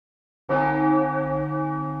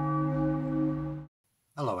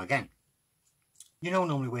Hello again. You know, I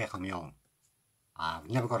normally work on my own. I've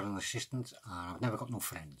never got an assistant and I've never got no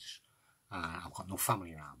friends and I've got no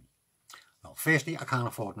family around me. Well, firstly, I can't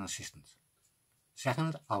afford an assistant.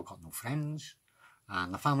 Second, I've got no friends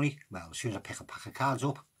and the family, well, as soon as I pick a pack of cards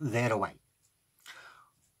up, they're away.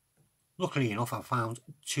 Luckily enough, I've found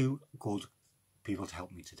two good people to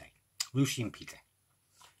help me today, Lucy and Peter.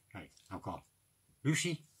 Right, I've got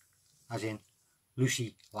Lucy, as in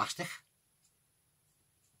Lucy Lastic.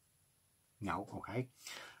 No, okay.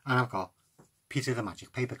 And I've got Peter the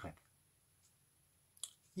Magic Paperclip.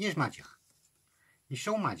 He is magic. He's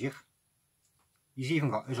so magic, he's even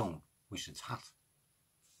got his own wizard's hat.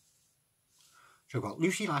 So I've got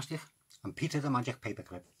Lucy Lastic and Peter the Magic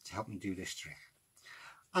Paperclip to help me do this trick.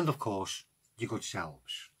 And of course, your good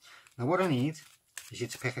selves. Now what I need is you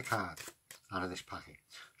to pick a card out of this packet.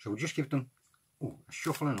 So we'll just give them a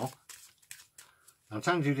shuffling up. I'm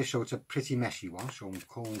trying to do this so it's a pretty messy one, so I'm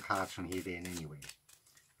calling cards from here in anyway.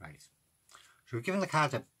 Right, so we've given the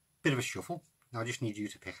cards a bit of a shuffle. Now I just need you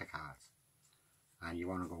to pick a card. And you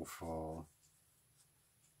want to go for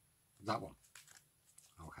that one.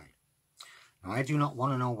 Okay. Now I do not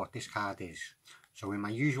want to know what this card is. So in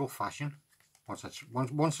my usual fashion, once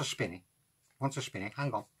I spin it,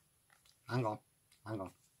 hang on.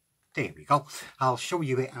 There we go. I'll show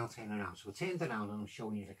you it and I'll turn it around. So I turned it around and I'm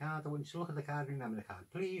showing you the card. I want you to look at the card, remember the card.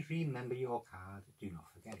 Please remember your card. Do not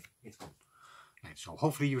forget it. It's gone. Right, so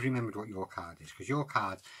hopefully you've remembered what your card is, because your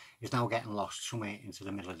card is now getting lost somewhere into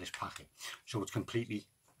the middle of this packet. So it's completely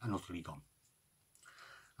and utterly gone.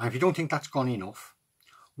 And if you don't think that's gone enough,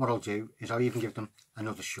 what I'll do is I'll even give them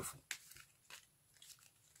another shuffle.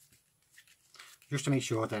 Just to make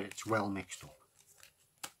sure that it's well mixed up.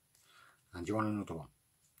 And you want another one?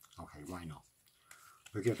 Okay, why not?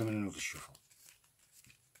 We'll give them another shuffle.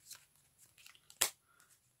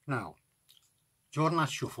 Now, during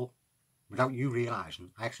that shuffle, without you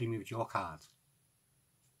realising, I actually moved your card.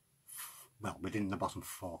 Well, within the bottom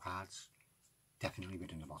 4 cards. Definitely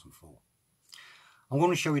within the bottom 4. I'm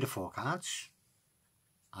going to show you the 4 cards.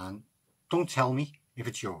 And don't tell me if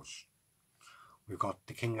it's yours. We've got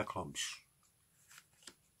the King of Clubs.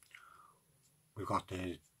 We've got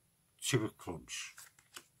the 2 of Clubs.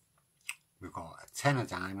 We've got a 10 of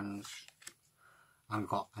Diamonds. And we've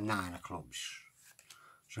got a 9 of Clubs.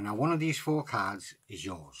 So now one of these 4 cards is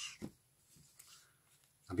yours.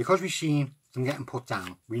 And because we've seen them getting put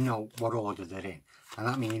down, we know what order they're in. And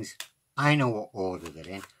that means I know what order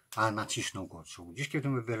they're in. And that's just no good. So we'll just give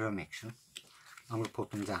them a bit of a mixing. And we'll put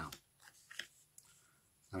them down.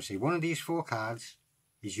 Now see, one of these 4 cards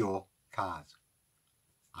is your card.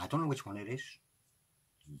 I don't know which one it is.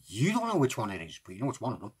 You don't know which one it is, but you know it's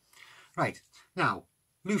one of them. Right, now,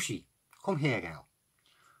 Lucy, come here, girl.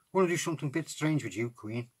 I'm going to do something a bit strange with you,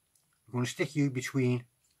 Queen. I'm going to stick you between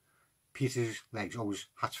Peter's legs. Oh, his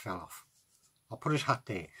hat fell off. I'll put his hat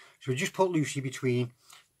there. So just put Lucy between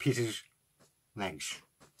Peter's legs.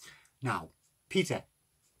 Now, Peter,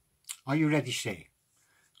 are you ready, sir?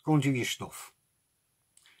 Go and do your stuff.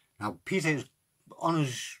 Now, Peter, on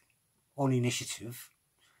his own initiative,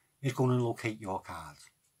 is going to locate your card.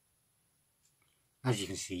 As you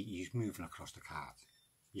can see, he's moving across the card.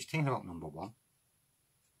 He's thinking about number 1.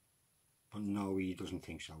 But no, he doesn't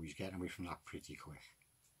think so. He's getting away from that pretty quick.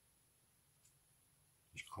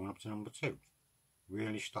 He's coming up to number 2.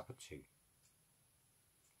 Really stop at 2.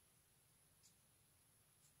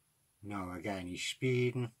 No, again, he's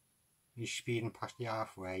speeding. He's speeding past the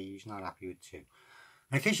halfway. He's not happy with 2. And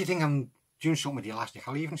in case you think I'm doing something with the elastic,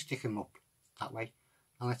 I'll even stick him up that way.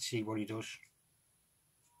 And let's see what he does.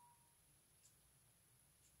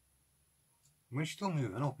 We're still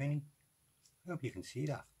moving up, isn't he? I hope you can see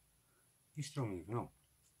that. He's still moving up.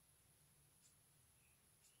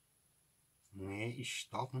 Yeah, he's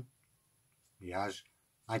stopping. He has.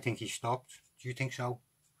 I think he's stopped. Do you think so?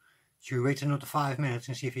 Should we wait another 5 minutes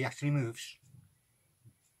and see if he actually moves?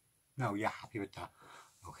 No, you're happy with that.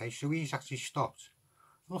 Okay, so he's actually stopped.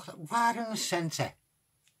 Look at right in the centre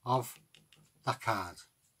of that card.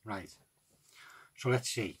 Right. So let's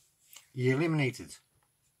see. He eliminated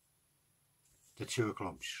the 2 of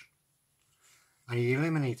Clubs. And he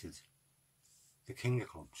eliminated the King of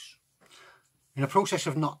Clubs. In the process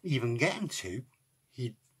of not even getting 2,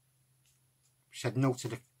 he said no to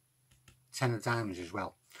the 10 of Diamonds as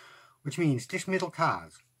well. Which means this middle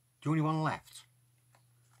card, the only one left,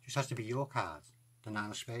 just has to be your card, the 9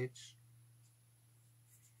 of Spades.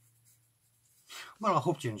 Well, I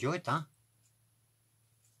hope you enjoyed that.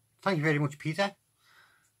 Thank you very much, Peter.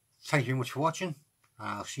 Thank you very much for watching.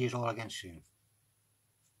 I'll see you all again soon.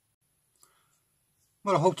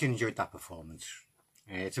 Well, I hope you enjoyed that performance.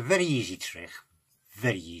 It's a very easy trick,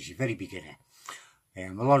 very easy, very beginner. A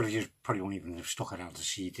lot of you probably won't even have stuck around to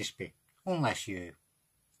see this bit, unless you're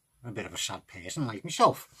a bit of a sad person like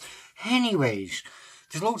myself. Anyways,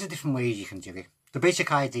 there's loads of different ways you can do it. The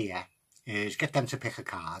basic idea is get them to pick a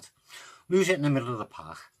card, lose it in the middle of the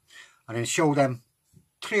pack, and then show them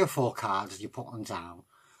 3 or 4 cards that you put on down.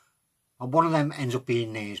 And one of them ends up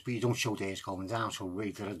being theirs, but you don't show theirs going down. So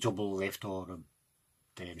either a double lift or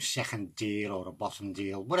a second deal or a bottom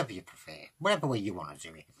deal, whatever you prefer, whatever way you want to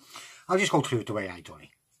do it. I'll just go through it the way I done it.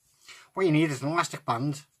 What you need is an elastic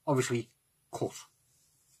band, obviously cut.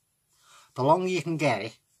 The longer you can get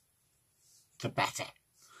it, the better,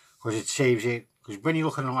 because it saves it. Because when you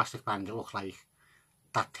look at an elastic band, it looks like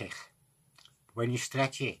that thick. When you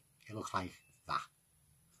stretch it, it looks like that.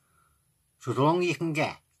 So the longer you can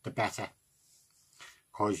get, the better,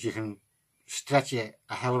 because you can stretch it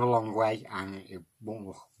a hell of a long way and it won't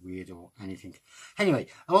look weird or anything. Anyway,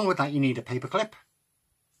 along with that you need a paper clip.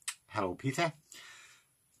 Hello Peter.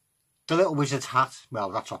 The little wizard's hat, well,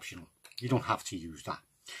 that's optional. You don't have to use that.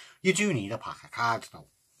 You do need a pack of cards though.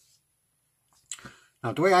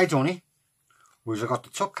 Now the way I done it was I got the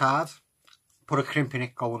top card, put a crimp in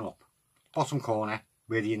it going up, bottom corner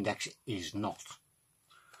where the index is not.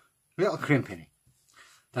 Little crimp in it.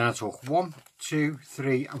 Then I took 1, 2,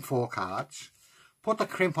 3 and 4 cards, put the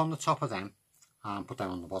crimp on the top of them and put them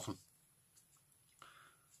on the bottom.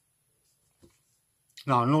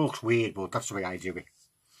 Now I know it looks weird, but that's the way I do it.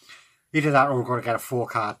 Either that or we're going to get a 4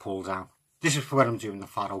 card pull down. This is for when I'm doing the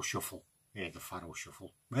Pharaoh Shuffle. Yeah, the Pharaoh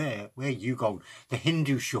Shuffle. Where are you going? The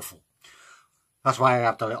Hindu Shuffle. That's why I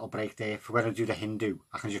have the little break there. For when I do the Hindu,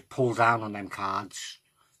 I can just pull down on them cards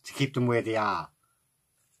to keep them where they are.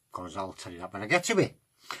 Because I'll tell you that when I get to it.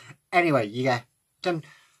 Anyway, you get them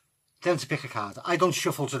to pick a card. I done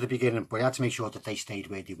shuffles at the beginning, but I had to make sure that they stayed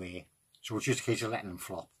where they were. So it's just a case of letting them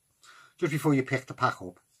flop. Just before you pick the pack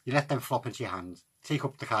up, you let them flop into your hand, take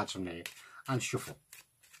up the cards from there, and shuffle.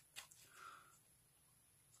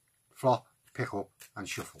 Flop, pick up, and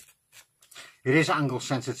shuffle. It is angle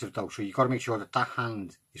sensitive though, so you've got to make sure that that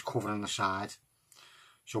hand is covering the side.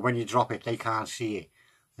 So when you drop it, they can't see it.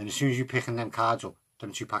 And as soon as you're picking them cards up,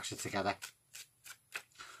 them 2 packs are together.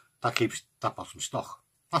 That keeps that bottom stock.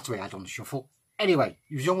 That's the way I done the shuffle. Anyway,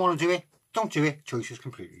 if you don't want to do it, don't do it. Choice is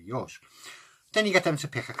completely yours. Then you get them to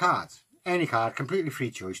pick a card. Any card, completely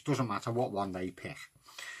free choice. Doesn't matter what one they pick.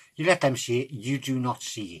 You let them see it. You do not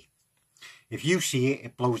see it. If you see it,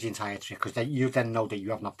 it blows the entire trick, because you then know that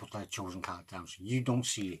you have not put that chosen card down. So you don't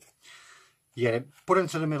see it. You get it put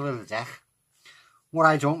into the middle of the deck. What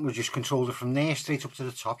I done was just control it from there straight up to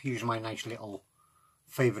the top, using my nice little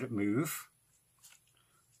favourite move.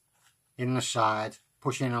 In the side,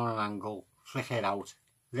 push in on an angle, flick it out,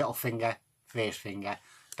 little finger, first finger,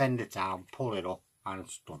 bend it down, pull it up, and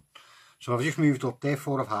it's done. So I've just moved up there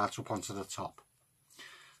 4 of hearts up onto the top.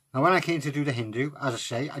 Now when I came to do the Hindu, as I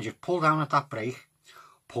say, I just pull down at that break,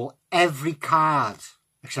 pull every card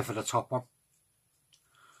except for the top one.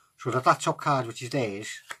 So that top card, which is theirs,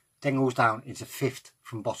 then goes down into 5th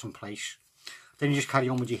from bottom place. Then you just carry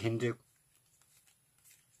on with your Hindu.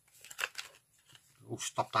 Oh,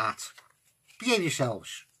 stop that. Behave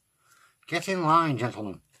yourselves. Get in line,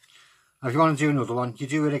 gentlemen. And if you want to do another one, you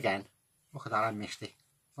do it again. Look at that, I missed it.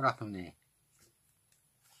 What happened there?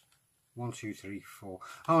 1, 2, 3, 4.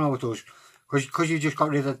 I don't know what those, because you just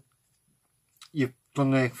got rid of, you've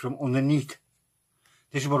done it from underneath.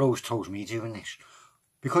 This is what always tells me doing this.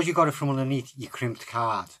 Because you got it from underneath your crimped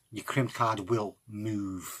card will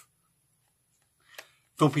move.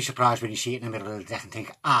 Don't be surprised when you see it in the middle of the deck and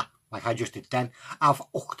think, ah, like I just did then, I've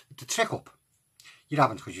hooked the trick up. You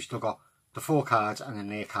haven't, because you've still got the 4 cards and then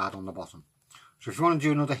their card on the bottom. So if you want to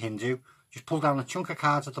do another Hindu, just pull down a chunk of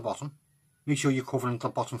cards at the bottom. Make sure you're covering the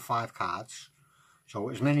bottom 5 cards. So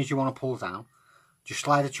as many as you want to pull down, just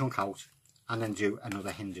slide a chunk out and then do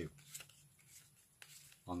another Hindu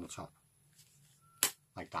on the top.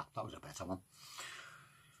 Like that. That was a better one.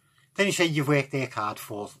 Then you say you've worked their card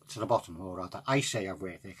 4th to the bottom, or rather I say I've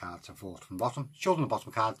worked their card to 4th from bottom. Show them the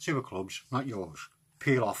bottom card, 2 of clubs, not yours.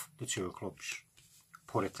 Peel off the 2 of clubs.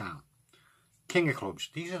 Put it down. King of clubs.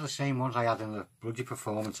 These are the same ones I had in the bloody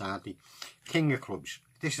performance, aren't they? King of clubs.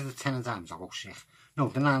 This is the 10 of diamonds. I'll go sick. No,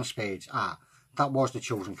 the 9 of spades. Ah, that was the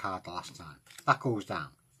chosen card the last time. That goes down.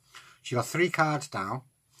 So you got 3 cards down.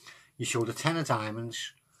 You show the 10 of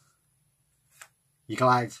diamonds. You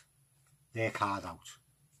glide their card out.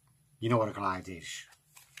 You know what a glide is.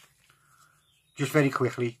 Just very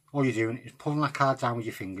quickly, all you're doing is pulling that card down with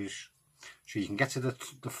your fingers so you can get to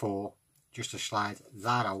the 4, just to slide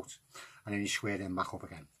that out, and then you square them back up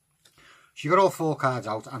again. So you got all 4 cards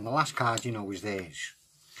out, and the last card you know is theirs.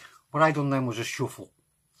 what I done then was a shuffle.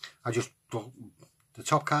 I just took the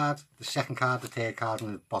top card, the second card, the third card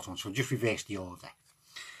and the bottom, so just reverse the order.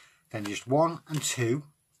 Then just 1 and 2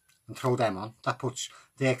 and throw them on. That puts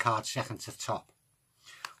their card second to top.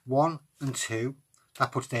 1 and 2,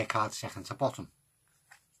 that puts their card second to bottom.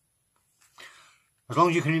 As long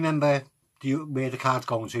as you can remember where the card's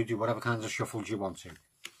going to, do whatever kinds of shuffles you want to.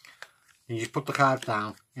 Then you just put the cards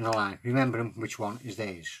down in a line, remembering which one is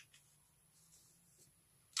theirs.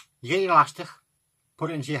 You get your elastic, put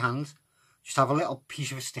it into your hand, just have a little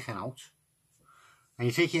piece of it sticking out. And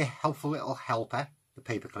you take your helpful little helper, the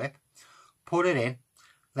paper clip, put it in,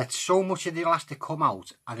 let so much of the elastic come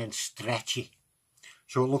out and then stretch it.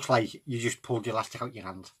 So it looks like you just pulled the elastic out your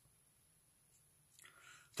hand.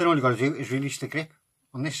 Then all you've got to do is release the grip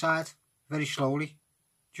on this side very slowly,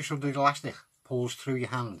 just so the elastic pulls through your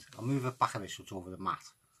hand. I'll move it back a bit so it's over the mat.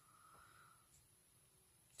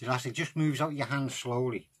 The elastic just moves out your hand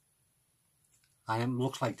slowly, and it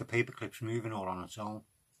looks like the paper clip's moving all on its own.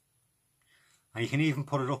 And you can even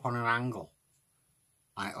put it up on an angle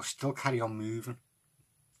and it'll still carry on moving.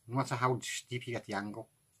 No matter how steep you get the angle,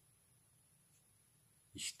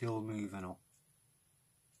 you're still moving up.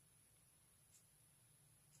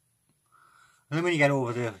 And then when you get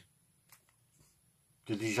over the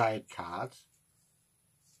desired card,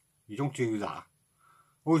 you don't do that.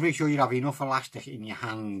 Always make sure you have enough elastic in your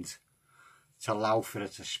hand to allow for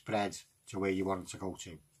it to spread to where you want it to go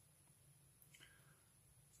to.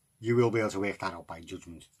 You will be able to work that out by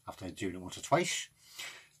judgment after doing it once or twice.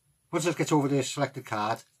 Once it gets over the selected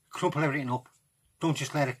card, crumple everything up. Don't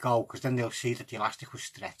just let it go, because then they'll see that the elastic was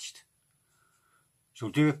stretched. So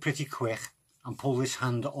do it pretty quick and pull this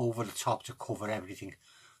hand over the top to cover everything.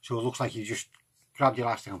 So it looks like you just grab the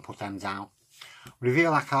elastic and put them down.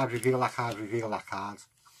 Reveal that card, reveal that card, reveal that card.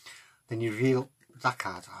 Then you reveal that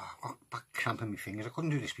card. Oh, I've got back cramping my fingers. I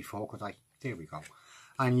couldn't do this before, could I? There we go.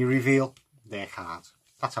 And you reveal their card.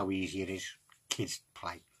 That's how easy it is. Kids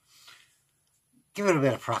play. Give it a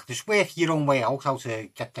bit of practice. Work your own way out how to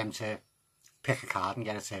get them to pick a card and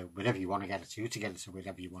get it to wherever you want to get it to get it to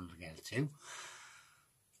wherever you want to get it to.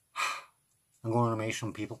 I'm going to amaze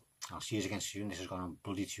some people. I'll see you again soon. This has gone on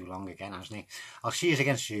bloody too long again, hasn't it? I'll see you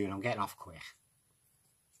again soon. I'm getting off quick.